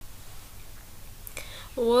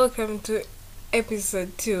Welcome to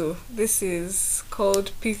episode 2. This is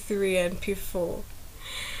called p.3 and p.4.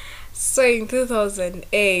 So in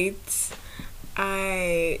 2008,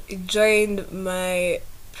 I joined my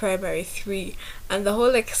primary 3, and the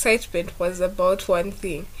whole excitement was about one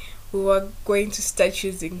thing. We were going to start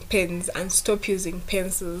using pens and stop using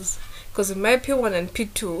pencils. Because in my p.1 and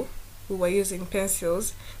p.2, we were using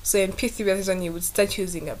pencils. So in p.3, that is when you would start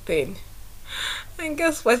using a pen. And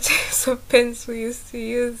guess what types of pens we used to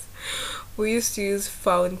use? We used to use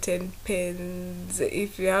fountain pens.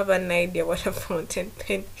 If you have an idea what a fountain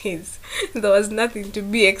pen is, there was nothing to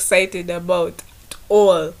be excited about at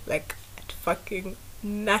all. Like, fucking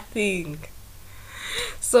nothing.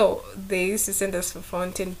 So, they used to send us for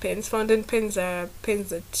fountain pens. Fountain pens are pens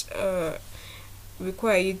that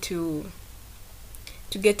require you to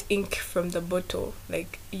get ink from the bottle.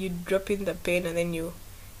 Like, you drop in the pen and then you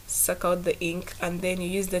suck out the ink and then you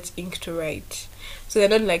use that ink to write. So they're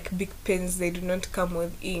not like big pens, they do not come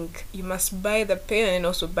with ink. You must buy the pen and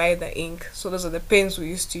also buy the ink. So those are the pens we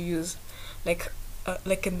used to use, like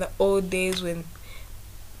in the old days when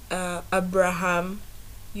Abraham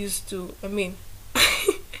used to,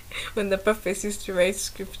 when the prophets used to write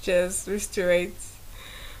scriptures, used to write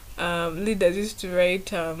leaders used to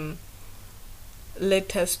write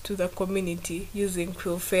letters to the community using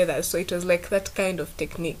quill feathers. So it was like that kind of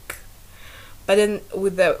technique. But then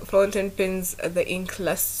with the fountain pens, the ink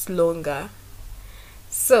lasts longer.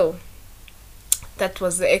 So that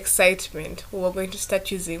was the excitement. We were going to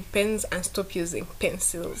start using pens and stop using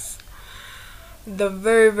pencils. The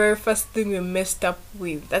very, very first thing we messed up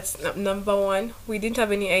with, that's number one, we didn't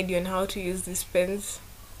have any idea on how to use these pens.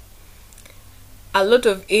 A lot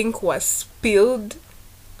of ink was spilled.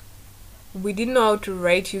 We didn't know how to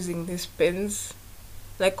write using these pens.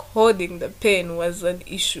 Like, holding the pen was an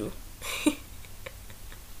issue.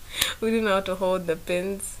 We didn't know how to hold the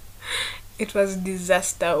pens. It was a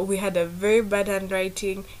disaster. We had a very bad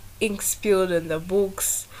handwriting, ink spilled on the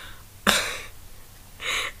books. I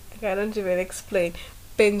can't even explain.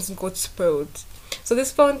 Pens got spoiled. So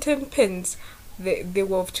these fountain pens, they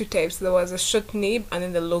were of two types. There was a short nib and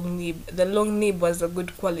then the long nib. The long nib was a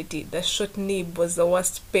good quality. The short nib was the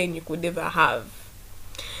worst pen you could ever have.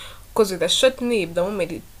 Because with the short nib, the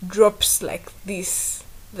moment it drops like this,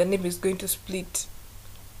 the nib is going to split.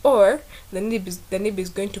 Or the nib is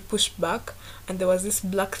going to push back, and there was this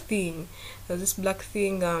black thing. At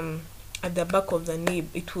the back of the nib.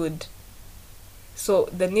 So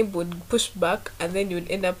the nib would push back, and then you would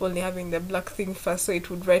end up only having the black thing first, so it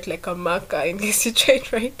would write like a marker in case you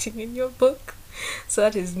tried writing in your book. So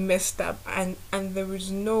that is messed up, and there is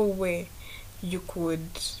no way you could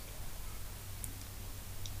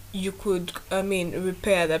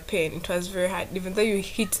repair the pen. It was very hard, even though you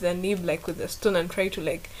hit the nib like with a stone and try to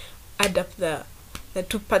like add up the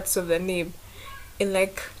two parts of the nib. In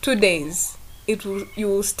like 2 days, you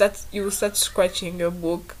will start scratching your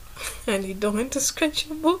book. And you don't want to scratch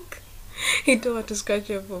your book.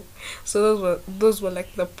 So those were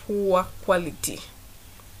like the poor quality.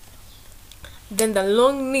 Then the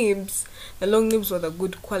long nibs were the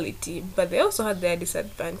good quality, but they also had their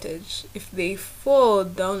disadvantage. If they fall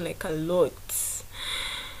down like a lot,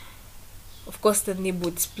 of course the nib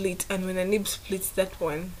would split, and when the nib splits, that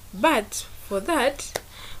one. But for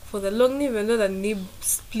the long nib, even though the nib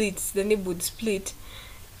would split,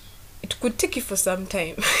 it could take you for some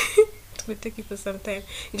time. You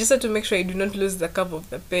just have to make sure you do not lose the curve of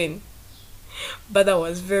the pen. But that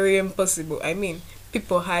was very impossible.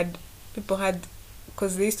 People had,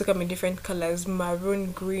 because they used to come in different colors: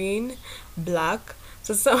 maroon, green, black.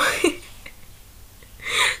 So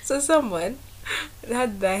someone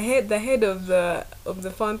had the head of the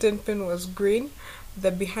fountain pen was green,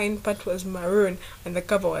 the behind part was maroon, and the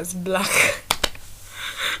cover was black.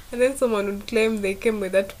 And then someone would claim they came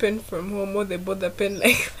with that pen from home, or they bought the pen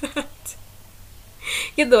like that.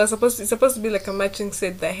 Yeah, it's supposed to be like a matching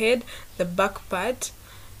set. The head, the back part,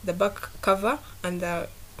 the back cover, and the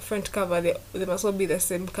front cover, they must all be the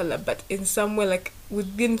same color. But in some way, like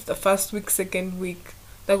within the first week, second week,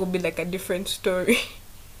 that would be like a different story.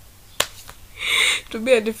 To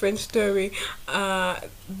be a different story.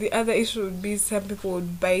 The other issue would be some people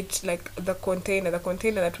would bite like the container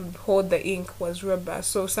that would hold the ink was rubber,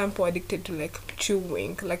 so some people are addicted to like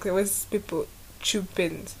chewing. Like there was people chew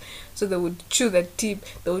pens, so they would chew the tip,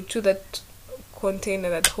 they would chew that container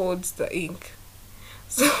that holds the ink.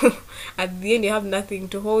 So at the end you have nothing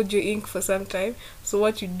to hold your ink for some time. So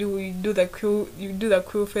what you do the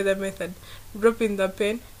quill feather method. Drop in the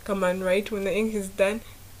pen, come and write. When the ink is done,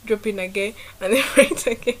 drop in again, and then write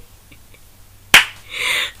again.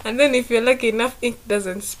 And then if you're lucky enough, ink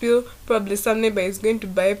doesn't spill, probably some neighbor is going to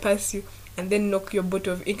bypass you and then knock your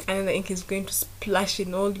bottle of ink, and the ink is going to splash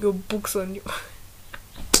in all your books on you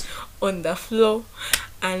on the floor,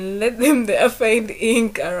 and let them there find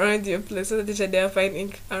ink around your place. So the teacher there find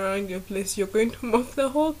ink around your place, you're going to mock the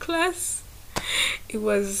whole class. It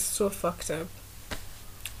was so fucked up.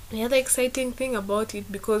 The other exciting thing about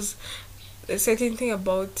it, because the exciting thing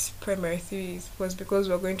about primary 3 was because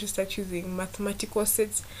we were going to start using mathematical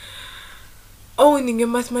sets. Owning a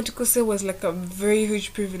mathematical set was like a very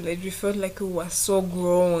huge privilege. We felt like we were so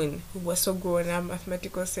grown. We were so grown in our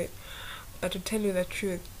mathematical set. But to tell you the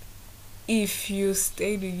truth, if you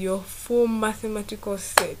stayed with your full mathematical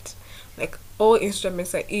set, like all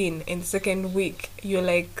instruments are in the second week, you're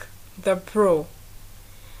like the pro.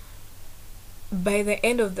 By the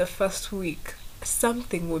end of the first week,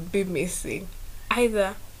 something would be missing.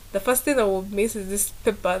 Either the first thing that would miss is this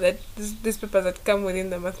paper this paper that come within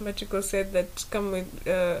the mathematical set, that come with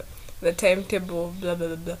the timetable, blah blah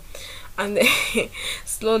blah blah, and then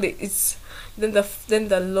slowly it's then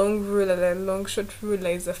the long ruler, the long short ruler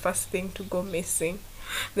is the first thing to go missing.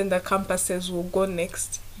 Then the compasses will go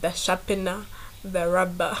next, the sharpener, the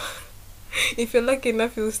rubber. If you're lucky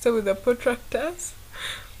enough, you'll stay with the protractors.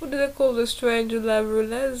 What do they call those triangular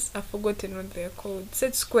rulers? I've forgotten what they're called.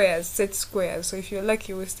 Set squares. So if you're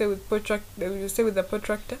lucky, you'll stay with the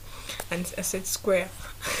protractor and a set square.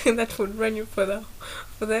 That would run you for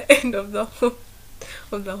the end of the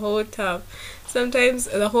whole term. Sometimes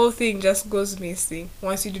the whole thing just goes missing.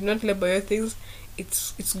 Once you do not label your things,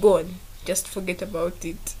 it's gone. Just forget about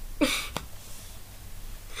it.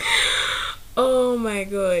 Oh my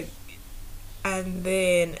god. And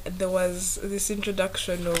then there was this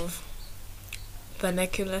introduction of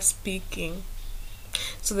vernacular speaking.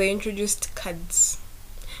 So they introduced cards,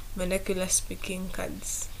 vernacular speaking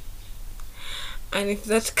cards. And if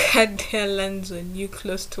that card there lands on you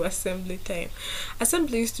close to assembly time,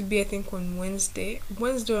 assembly used to be, I think, on Wednesday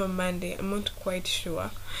or Monday, I'm not quite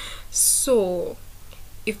sure. So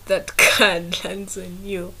if that card lands on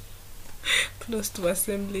you close to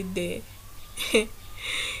assembly day,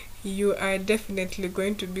 you are definitely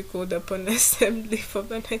going to be called upon assembly for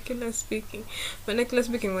vernacular speaking. Vernacular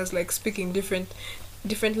speaking was like speaking different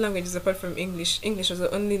languages apart from English. English was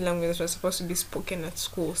the only language that was supposed to be spoken at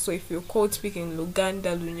school. So if you're called speaking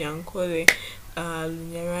Luganda, Lunyankole,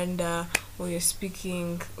 Lunyaranda, or you're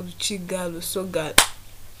speaking Luchiga, Lusoga,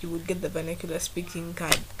 you would get the vernacular speaking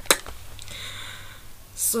card.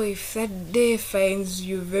 So if that day finds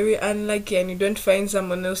you very unlucky and you don't find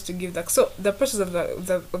someone else to give that, so the process of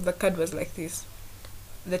the card was like this: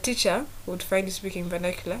 the teacher would find you speaking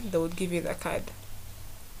vernacular, they would give you the card.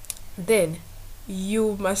 Then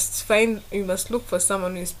you must look for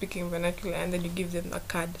someone who is speaking vernacular, and then you give them the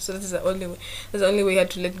card. So that is the only way. That's the only way you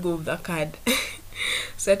had to let go of the card.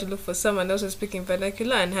 So I had to look for someone else who's speaking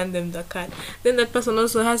vernacular and hand them the card. Then that person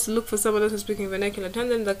also has to look for someone else who's speaking vernacular and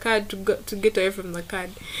hand them the card to get away from the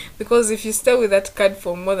card. Because if you stay with that card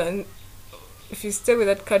for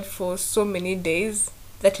so many days,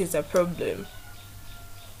 that is a problem.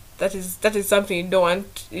 That is something you don't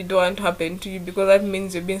want to happen to you, because that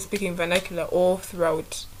means you've been speaking vernacular all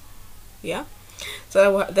throughout. Yeah.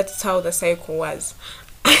 So that's how the cycle was.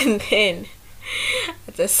 And then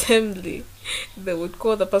at assembly, they would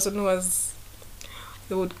call the person who was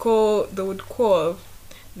the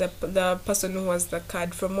person who was the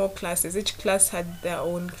card from all classes. Each class had their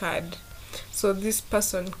own card. So this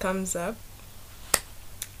person comes up,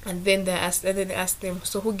 and then they ask them,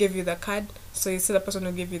 so who gave you the card? So you see the person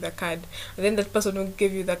who gave you the card, and then that person who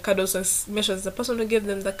gave you the card also measures the person who gave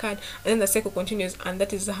them the card, and then the cycle continues, and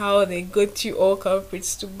that is how they got you all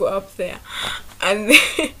culprits to go up there. And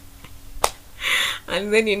then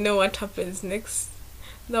and then you know what happens next.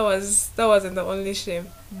 That wasn't the only shame.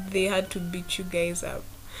 They had to beat you guys up.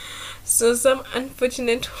 So some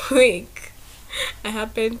unfortunate week, I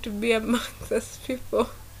happened to be among those people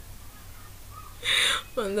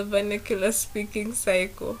on the vernacular speaking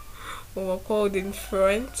cycle. We were called in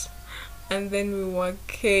front, and then we were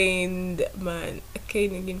caned. Man,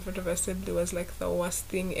 caning in front of assembly was like the worst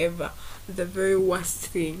thing ever. The very worst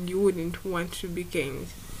thing. You wouldn't want to be caned.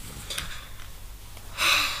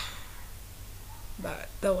 But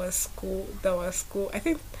that was cool. I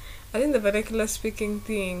think the vernacular speaking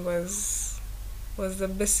thing was the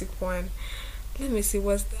basic one. Let me see,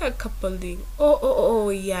 was there a coupling? Oh,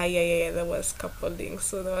 yeah, there was coupling.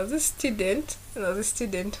 So there was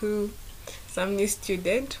some new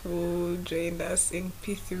student who joined us in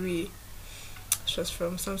p.3. She was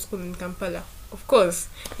from some school in Kampala. Of course,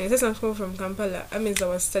 when I say some school from Kampala, that means I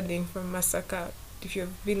was studying from Masaka. if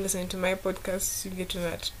you've been listening to my podcast, you get to know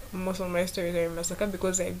that most of my stories are in Masaka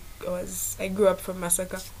because I grew up from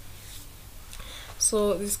Masaka.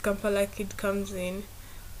 So this Kampala kid comes in,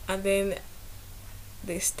 and then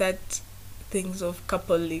they start things of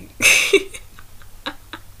coupling.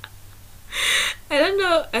 I don't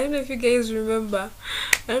know if you guys remember.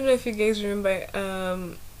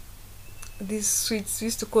 These sweets, we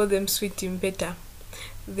used to call them sweet impeta.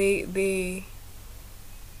 They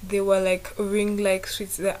they were like ring like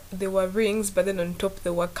sweets. They were rings, but then on top they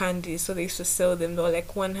were candies, so they used to sell them. They were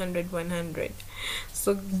like 100.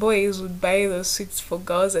 So boys would buy those sweets for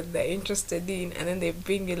girls that they're interested in, and then they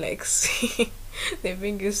bring you like sweet. They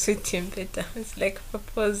bring you sweet impeta. It's like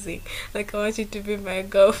proposing, like, I want you to be my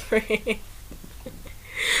girlfriend.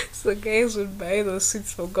 So guys would buy those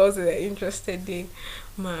sweets for girls that they're interested in.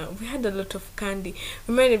 Man, we had a lot of candy.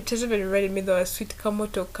 Just reminded me there was sweet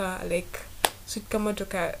kamotoka. Like, sweet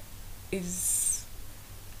kamotoka is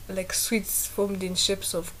like sweets formed in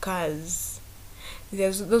shapes of cars.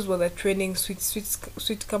 Those were the training sweets.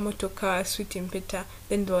 Sweet kamotoka, sweet impeta.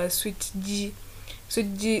 Then there was sweet G.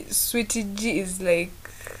 Sweet G is like,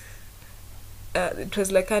 it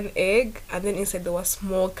was like an egg, and then inside there were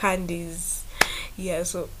small candies. Yeah,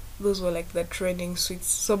 so those were like the training sweets.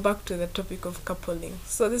 So back to the topic of coupling.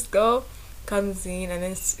 So this girl comes in and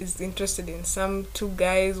then is interested in some two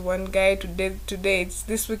guys. One guy today it's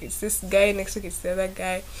this week it's this guy, next week it's the other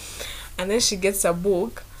guy, and then she gets a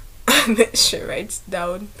book and then she writes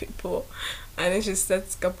down people, and then she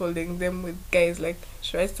starts coupling them with guys. Like,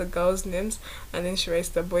 she writes the girls' names and then she writes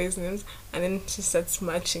the boys' names, and then she starts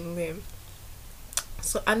matching them.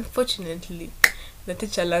 So unfortunately, the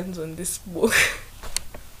teacher lands on this book.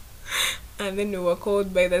 And then we were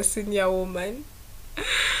called by the senior woman.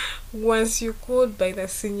 Once you're called by the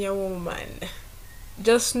senior woman,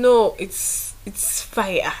 just know it's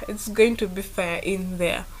fire. It's going to be fire in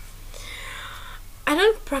there. I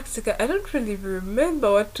don't really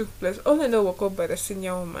remember what took place. All I know, we were called by the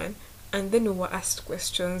senior woman, and then we were asked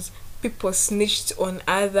questions. People snitched on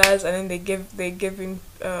others, and then they gave in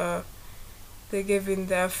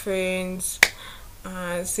their friends,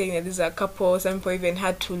 saying that these are couples. Some people even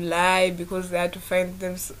had to lie because they had to find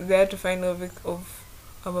of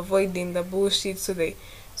avoiding the bullshit. So they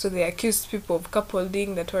accused people of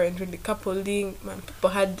coupling that weren't really coupling. Man,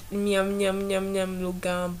 people had nyam nyam nyam nyam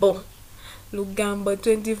lugambo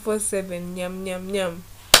 24/7 nyam nyam nyam.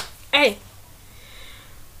 Hey,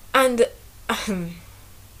 and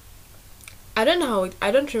I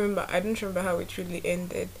don't remember how it really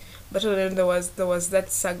ended. But then there was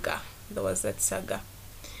that saga.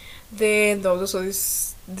 Then there was also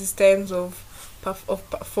these times of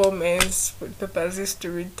performance. Papers used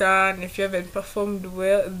to return. If you haven't performed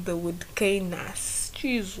well, they would cane us.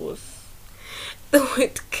 Jesus. They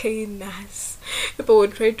would cane us. People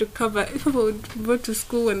would try to cover. People would go to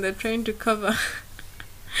school when they're trying to cover.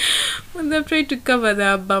 When they're trying to cover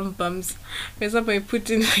their bum. For example, you put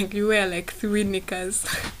in, like, you wear like 3 knickers.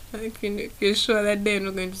 Like, if you're sure that they're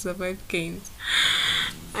not going to survive canes.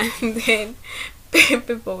 And then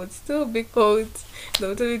people would still be caught.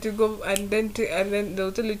 They'll tell you to go and then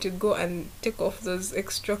they'll tell you to go and take off those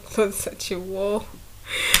extra clothes that you wore.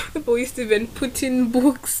 People used to even put in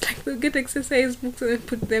books, like, they'll get exercise books and then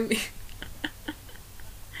put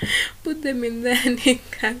them in their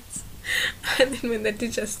knickers. And then when the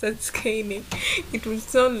teacher starts caning, it will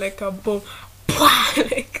sound like a bomb.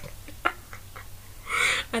 Like,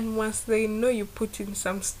 and once they know you put in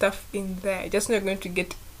some stuff in there, just know you're going to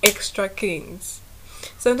get extra canes.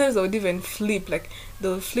 Sometimes they would even flip, like, they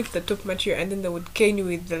would flip the top material and then they would cane you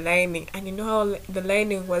with the lining. And you know how the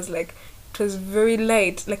lining was, like, it was very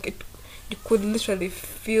light, like, you could literally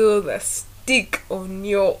feel the stick on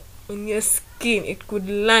your skin. It could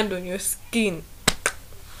land on your skin.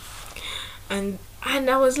 And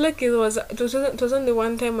I was lucky. It was only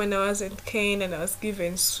one time when I was in cane and I was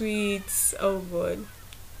given sweets. Oh god,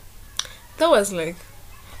 that was like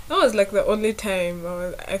the only time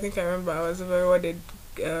I think I remember I was rewarded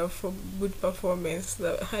for good performance.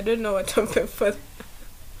 I don't know what happened for.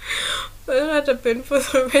 I don't know what happened for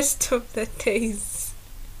the rest of the days.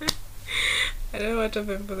 I don't know what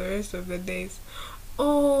happened for the rest of the days.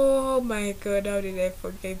 Oh my god, how did I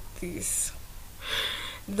forget this?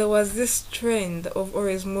 There was this trend of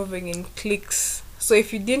always moving in cliques. So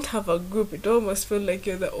if you didn't have a group, it almost felt like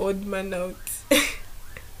you're the odd man out.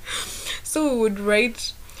 So we would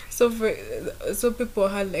write. So people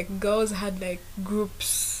had, like, girls had like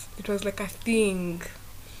groups. It was like a thing.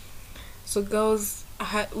 So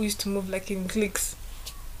we used to move like in cliques.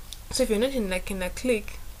 So if you're not in a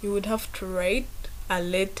clique, you would have to write a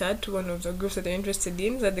letter to one of the groups that they're interested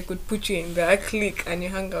in, so that they could put you in their clique and you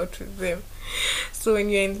hang out with them. So when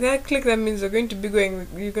you're in their clique, that means you're going to be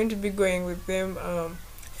going with them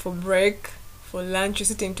for break, for lunch. You're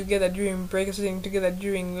sitting together during break, you're sitting together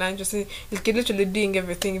during lunch, you're literally doing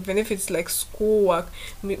everything, even if it's like schoolwork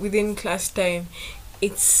within class time.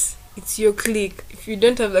 It's your clique. If you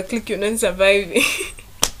don't have a clique, you're not surviving.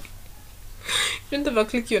 Don't have a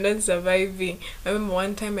clique, you're not surviving. I remember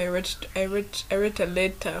one time I wrote a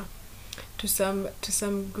letter to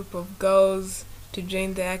some group of girls to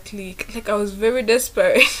join their clique. Like, I was very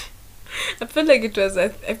desperate. I felt like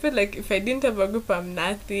if I didn't have a group, I'm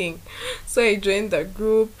nothing. So I joined the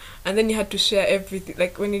group, and then you had to share everything.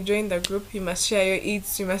 Like, when you join the group, you must share your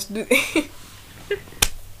eats. You must do.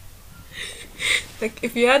 Like,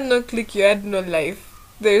 if you had no clique, you had no life.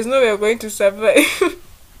 There is no way you're going to survive.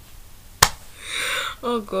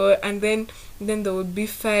 Oh god. And then there would be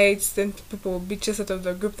fights, then people would be chased out of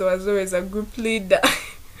the group. There was always a group leader.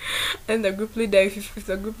 And the group leader, if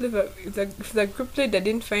the group leader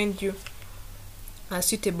didn't find you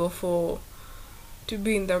suitable to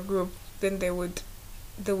be in the group, then they would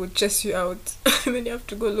chase you out. And then you have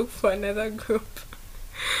to go look for another group.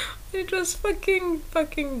 It was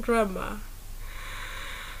fucking drama.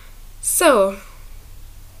 So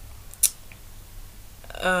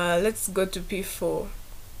let's go to p4.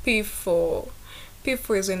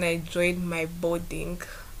 p4 is when I joined my boarding.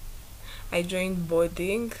 I joined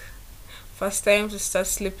boarding. First time to start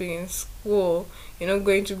sleeping in school. You're not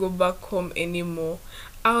going to go back home anymore.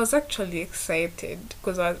 I was actually excited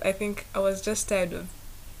because I think I was just tired of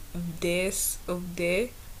days of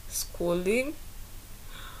day schooling.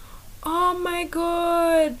 Oh my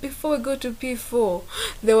god, before we go to p4,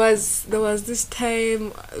 there was this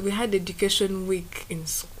time we had education week in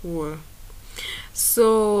school.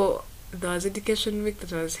 So there was education week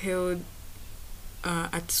that was held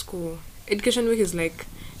at school. Education week is like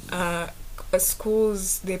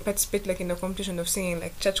schools, they participate like in a competition of singing,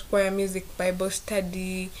 like church choir, music, Bible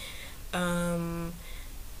study,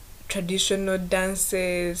 traditional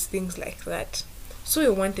dances, things like that. So we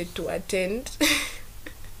wanted to attend.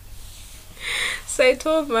 So I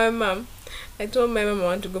told my mom I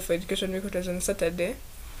want to go for education week, which was on Saturday.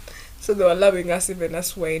 So they were allowing us, even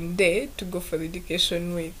as we're in day, to go for the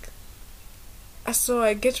education week. So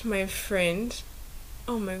I get my friend.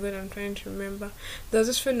 Oh my god, I'm trying to remember. There was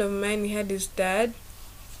this friend of mine, he had his dad.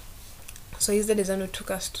 So his dad is the one who took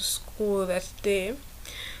us to school that day.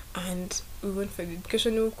 And we went for the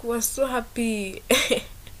education week. We were so happy.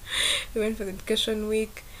 We went for the education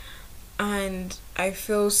week. And I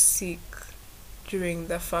fell sick during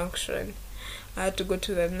the function. I had to go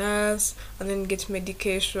to the nurse and then get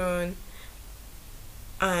medication,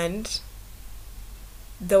 and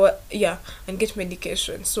get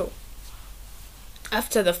medication. So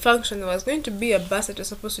after the function, there was going to be a bus that was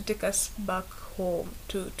supposed to take us back home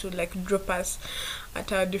to like drop us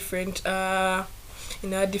at our different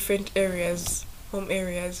in our different areas, home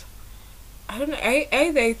areas. I don't know.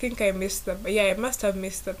 I think I missed the. Yeah, I must have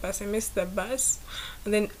missed the bus. I missed the bus,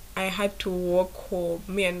 and then I had to walk home.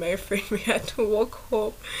 Me and my friend, we had to walk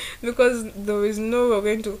home because there is no way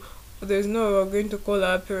we're going to call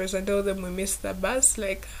our parents and tell them we missed the bus.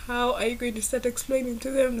 Like, how are you going to start explaining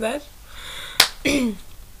to them that?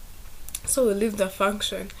 So we leave the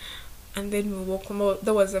function, and then we walk home.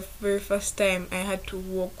 That was the very first time I had to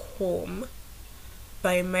walk home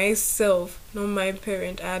by myself, not my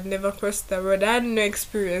parent. I had never crossed the road. I had no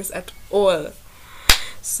experience at all.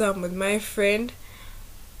 So I'm with my friend.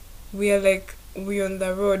 We're on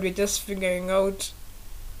the road. We're just figuring out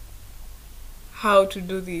how to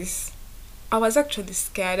do this. I was actually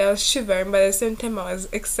scared. I was shivering, but at the same time I was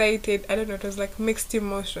excited. I don't know, it was like mixed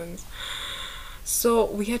emotions. So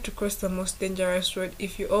we had to cross the most dangerous road.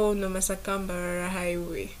 If you all know Masaka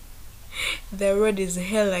Highway, the road is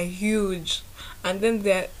hella huge, and then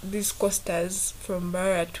there are these coasters from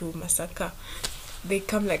Bara to Masaka. They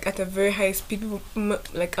come like at a very high speed.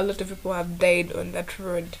 Like, a lot of people have died on that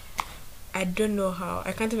road. I don't know how.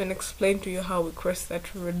 I can't even explain to you how we crossed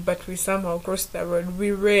that road, but we somehow crossed the road.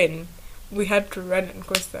 We ran. We had to run and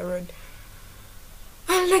cross the road.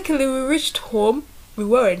 And luckily we reached home. We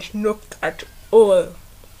weren't knocked at all.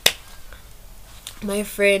 My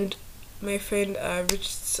friend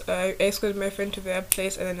reached. I escorted my friend to their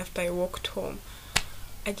place, and then after I walked home,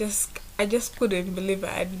 I just couldn't believe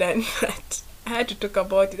I had done that. I had to talk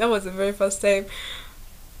about it. That was the very first time.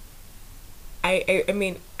 I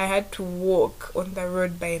mean, I had to walk on the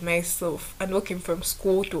road by myself and walking from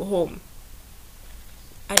school to home.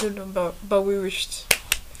 I don't know, but we reached.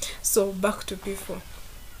 So back to p4.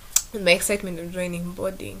 My excitement of joining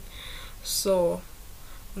boarding. So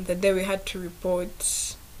On the day we had to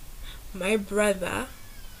report, my brother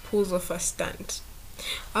pulls off a stunt.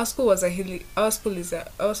 Our school was a hilly. Our school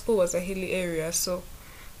was a hilly area, so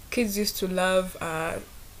kids used to love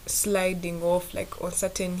sliding off like on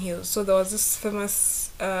certain hills. So there was this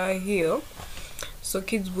famous hill. So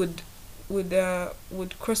kids would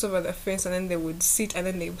cross over the fence, and then they would sit, and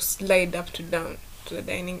then they would slide up to down to the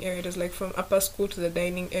dining area. It was like from upper school to the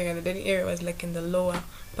dining area. The dining area was like in the lower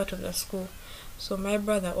part of the school. So my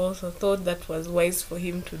brother also thought that was wise for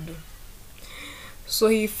him to do. So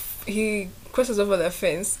he crosses over the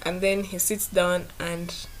fence, and then he sits down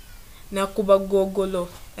and nakuba gogolo.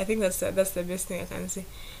 I think that's the best thing I can say.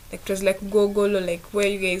 Like it was like gogolo, like where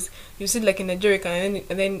you sit like in a jerrycan,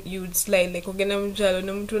 and then you would slide like ogena mjalo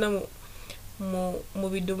no mtu na mu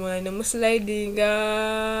bidomo na mu sliding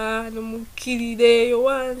no mu kilide yo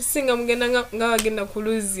one singa mugena nga agenda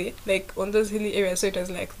kuluzi like on those hilly areas. So it was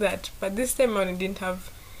like that, but this time around it didn't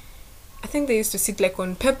have. I think they used to sit like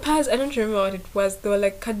on peppers. I don't remember what it was. They were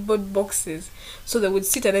like cardboard boxes, so they would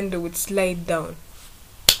sit and then they would slide down.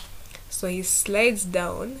 So he slides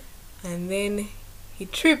down, and then he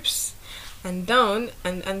trips and down,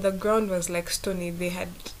 and the ground was like stony.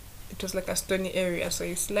 It was like a stony area. So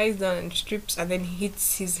he slides down and trips, and then he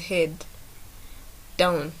hits his head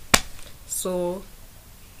down. So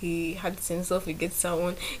he had sense of, he gets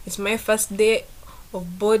someone. It's my first day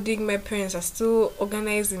of boarding. My parents are still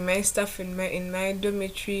organizing my stuff in my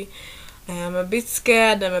dormitory. I am a bit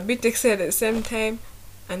scared, I'm a bit excited at the same time.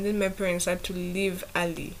 And then my parents had to leave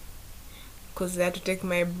early because they had to take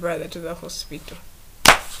my brother to the hospital.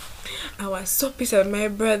 I was so pissed at my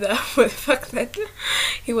brother for the fact that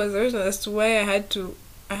he was the reason as to why I had to,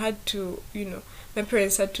 my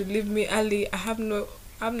parents had to leave me early. I have no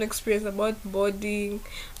experience about boarding.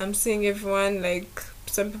 I'm seeing everyone, like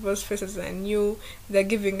some people's faces are new. They're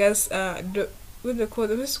giving us what do they call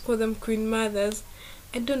them? We used to call them queen mothers.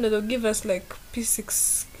 I don't know, they'll give us like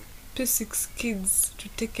P6 kids to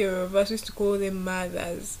take care of us. We used to call them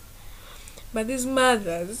mothers. But these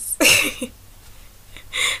mothers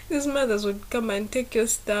these mothers would come and take your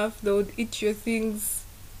stuff, they would eat your things.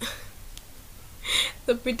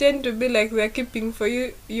 They pretend to be like they're keeping for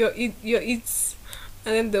you your eats,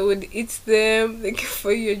 and then they would eat them. They keep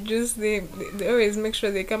for you your juice. They always make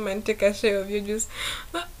sure they come and take a share of your juice.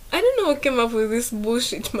 But I don't know who came up with this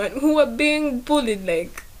bullshit, man. Who were being bullied,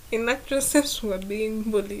 like in actual sense, who were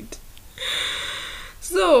being bullied.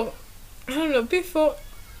 So I don't know. P4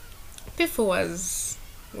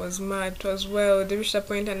 was mad. It was well. They reached a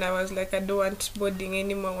point, and I was like, I don't want boarding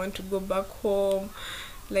anymore. I want to go back home.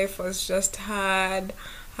 Life was just hard.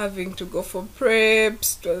 Having to go for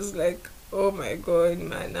preps, it was like, oh my god,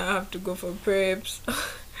 man, I have to go for preps.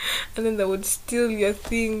 And then they would steal your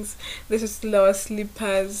things. They would steal our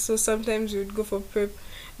slippers. So sometimes we would go for prep,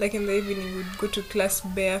 like in the evening, we'd go to class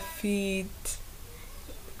bare feet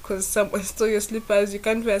because someone stole your slippers. You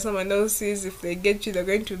can't wear someone else's. If they get you, they're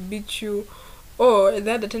going to beat you. Or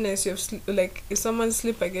they had the tendency of like if someone's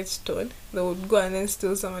slipper gets stolen, they would go and then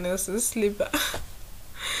steal someone else's slipper.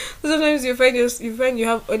 So sometimes you find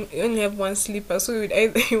you only have one slipper, so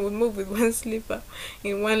you would move with one slipper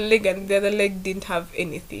in one leg, and the other leg didn't have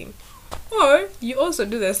anything. Or you also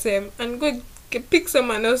do the same and go pick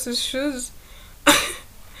someone else's shoes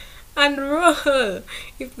and roll.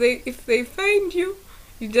 If they find you,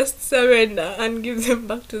 you just surrender and give them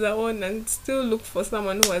back to the owner and still look for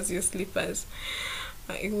someone who has your slippers.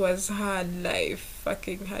 It was hard life,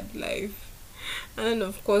 fucking hard life. And then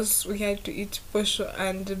of course we had to eat posho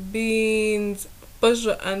and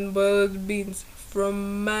boiled beans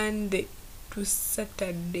from Monday to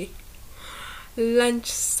Saturday. Lunch,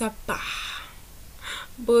 supper,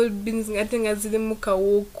 boiled beans ngatenga zile muka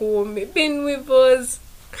woko bean weavers.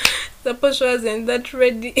 The posho wasn't that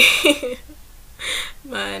ready.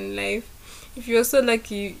 Man, life. If you're so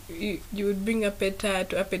lucky, you would bring a peta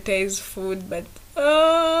to appetize food, but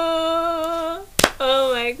oh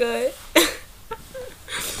my god.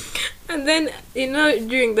 And then,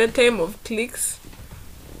 during that time of cliques,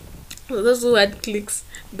 those who had cliques,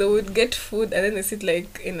 they would get food and then they sit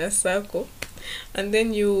like in a circle, and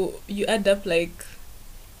then you add up, like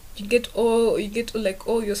you get all your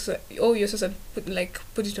sauce and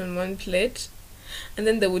put it on one plate, and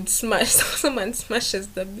then they would smash. Someone smashes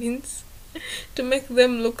the beans to make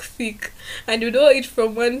them look thick, and you'd all eat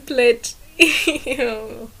from one plate.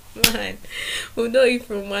 Man, we don't eat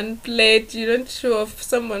from one plate. You don't show if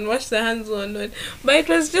someone washed their hands or not. But it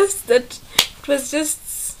was just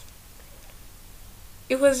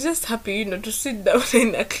happy, to sit down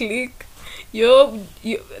in a clique.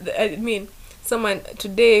 someone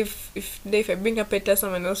today, if I bring a peta,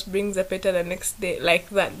 someone else brings a peta the next day, like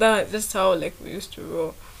that's how like we used to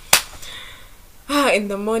roll. In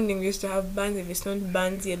the morning we used to have buns. If it's not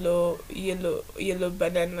buns, yellow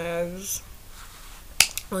bananas.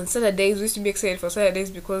 On Saturdays we used to be excited for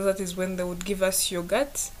Saturdays because that is when they would give us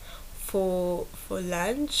yogurt for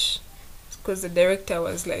lunch, because the director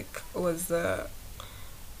was like was I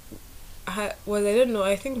don't know,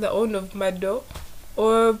 I think the owner of Mado,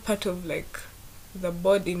 or part of like the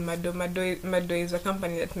board in Mado. Mado is a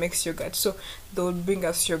company that makes yogurt, so they would bring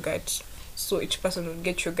us yogurt. So each person would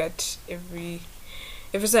get yogurt every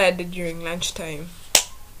Saturday during lunchtime.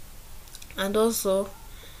 And also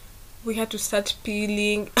we had to start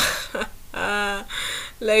peeling.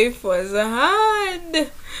 Life was hard. We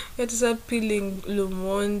had to start peeling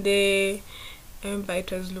lumonde. I remember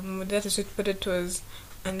it was lumonde, that is sweet potatoes.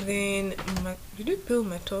 And then did we peel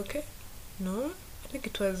matoke? No, I think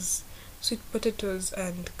it was sweet potatoes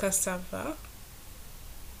and cassava.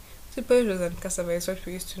 Sweet potatoes and cassava is what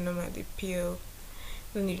we used to normally peel.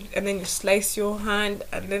 And then you slice your hand,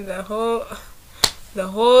 and then the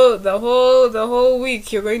whole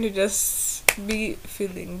week you're going to just be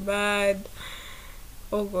feeling bad.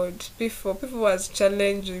 Oh god, P4 was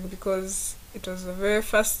challenging because it was the very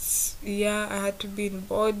first year I had to be in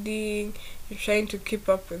boarding. You're trying to keep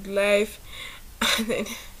up with life, and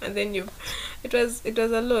then it was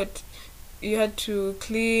a lot. You had to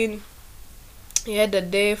clean. You had a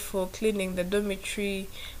day for cleaning the dormitory,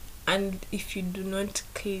 and if you do not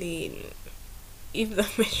clean, if the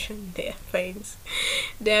matron there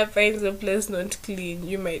finds the place not clean,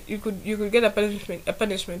 you could get a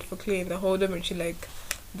punishment for cleaning the whole dormitory, like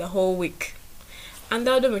the whole week. And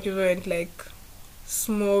the dormitories weren't like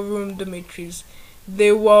small room dormitories;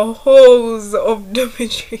 they were halls of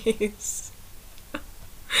dormitories.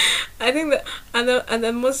 I think that and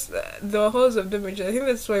the most the halls of dormitories. I think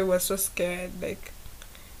that's why we were so scared. Like,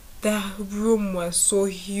 the room was so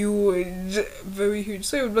huge, very huge.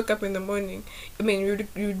 So you would wake up in the morning. I mean, you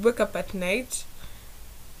would wake up at night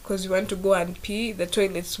because you want to go and pee. The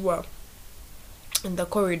toilets were in the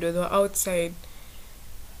corridor. They were outside.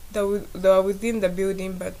 They were within the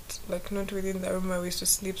building, but like not within the room where we used to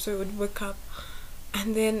sleep. So you would wake up,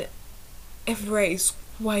 and then everywhere is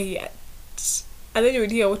quiet. And then you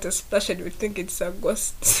would hear water splash, and you would think it's a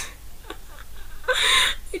ghost.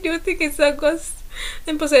 You would think it's a ghost.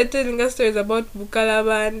 Then people started telling us stories about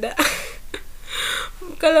Bukalabanda.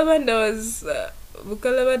 Bukalabanda was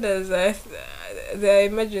they are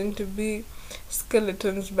imagined to be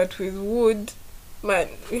skeletons, but with wood. Man,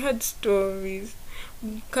 we had stories.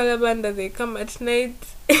 Bukalabanda, they come at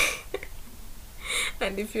night.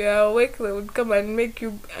 And if you are awake, they would come and make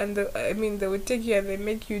you, they would take you and they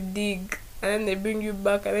make you dig, and then they bring you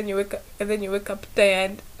back, and then you wake up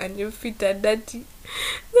tired and your feet are dirty.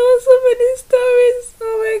 There were so many stories.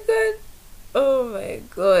 Oh my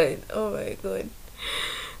god.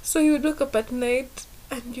 So you would wake up at night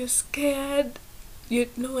and you're scared.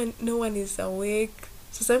 No one is awake.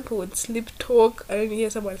 So some people would sleep talk, and then you hear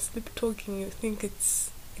someone sleep talking, you think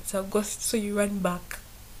it's a ghost, so you run back.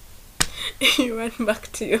 You run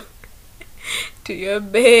back to your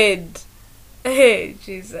bed. Hey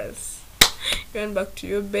Jesus. You run back to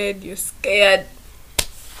your bed, you're scared.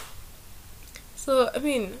 So I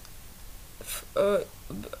mean,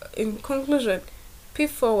 in conclusion,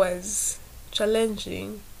 P4 was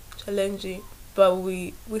challenging, but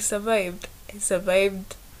we survived. I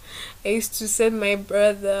survived. I used to send my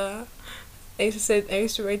brother. I used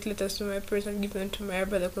to write letters to my parents and give them to my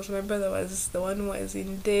brother, because my brother was the one who was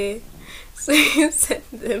in there. So you send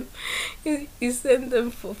them. You send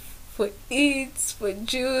them for eats, for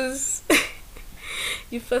juice.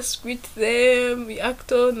 You first greet them, you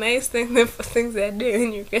act all nice, thank them for things they're doing,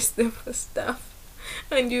 and you request them for stuff.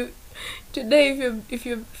 And today if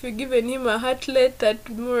you're giving him a heart letter,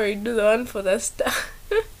 tomorrow you do the one for the star.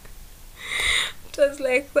 Just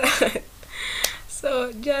like that.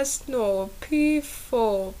 So just know,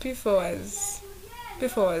 P4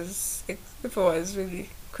 was really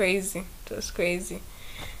crazy. It was crazy.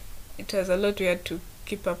 It was a lot we had to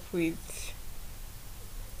keep up with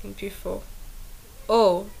in P4.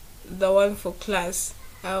 Oh, the one for class.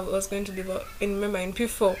 I was going to leave out. Remember, in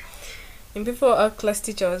P4, our class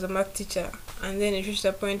teacher was a math teacher, and then it reached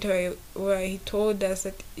a point where he told us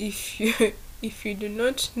that if you do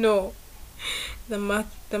not know the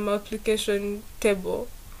multiplication table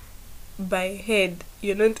by head,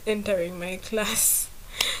 you're not entering my class.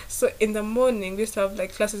 So in the morning we used to have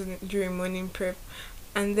like classes during morning prep,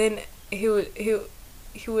 and then he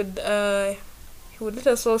would let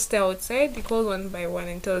us all stay outside. He calls one by one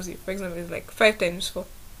and tells you, for example, it's like 5 times 4.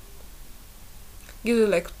 Gives you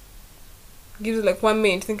like 1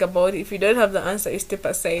 minute to think about it. If you don't have the answer, you step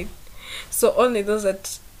aside. So only those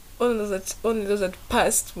that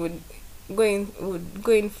passed would go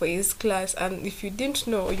in for his class, and if you didn't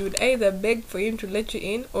know, you would either beg for him to let you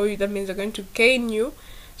in, or that means they're going to cane you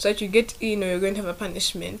so that you get in, or you're going to have a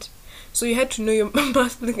punishment. So you had to know your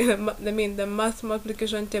the math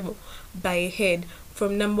multiplication table by head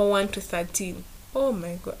from number 1 to 13. Oh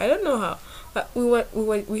my god, I don't know how, but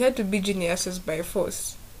we had to be geniuses by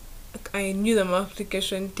force. Like, I knew the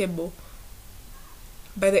multiplication table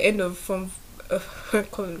by the end of form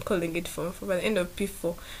calling it form 4. By the end of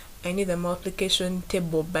p4, I knew the multiplication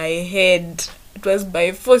table by head. It was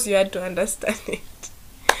by force. You had to understand it.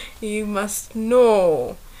 You must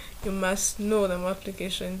know. You must know the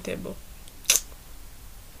multiplication table.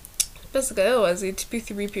 Basically, that was it.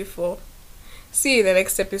 P3, p4. See you in the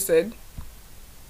next episode.